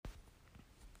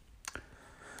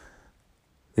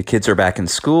The kids are back in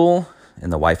school, and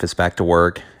the wife is back to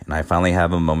work, and I finally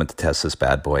have a moment to test this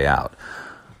bad boy out.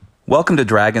 Welcome to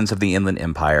Dragons of the Inland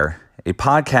Empire, a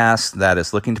podcast that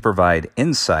is looking to provide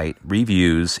insight,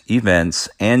 reviews, events,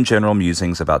 and general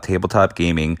musings about tabletop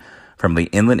gaming from the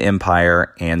Inland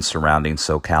Empire and surrounding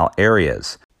SoCal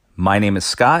areas. My name is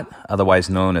Scott, otherwise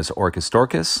known as Orcus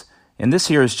Dorcas, and this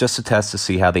here is just a test to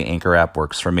see how the Anchor app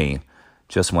works for me.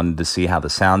 Just wanted to see how the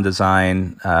sound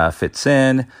design fits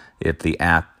in, if the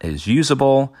app is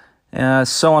usable,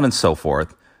 so on and so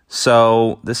forth.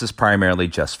 So this is primarily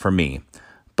just for me.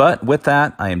 But with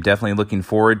that, I am definitely looking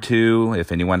forward to,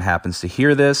 if anyone happens to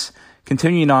hear this,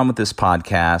 continuing on with this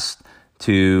podcast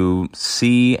to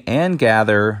see and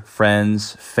gather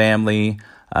friends, family,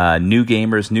 new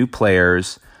gamers, new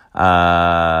players,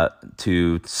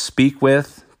 to speak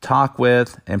with, talk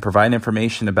with, and provide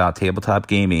information about tabletop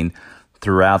gaming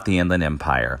throughout the Inland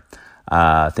Empire.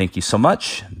 Thank you so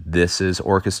much. This is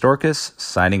Orcus Dorcas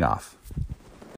signing off.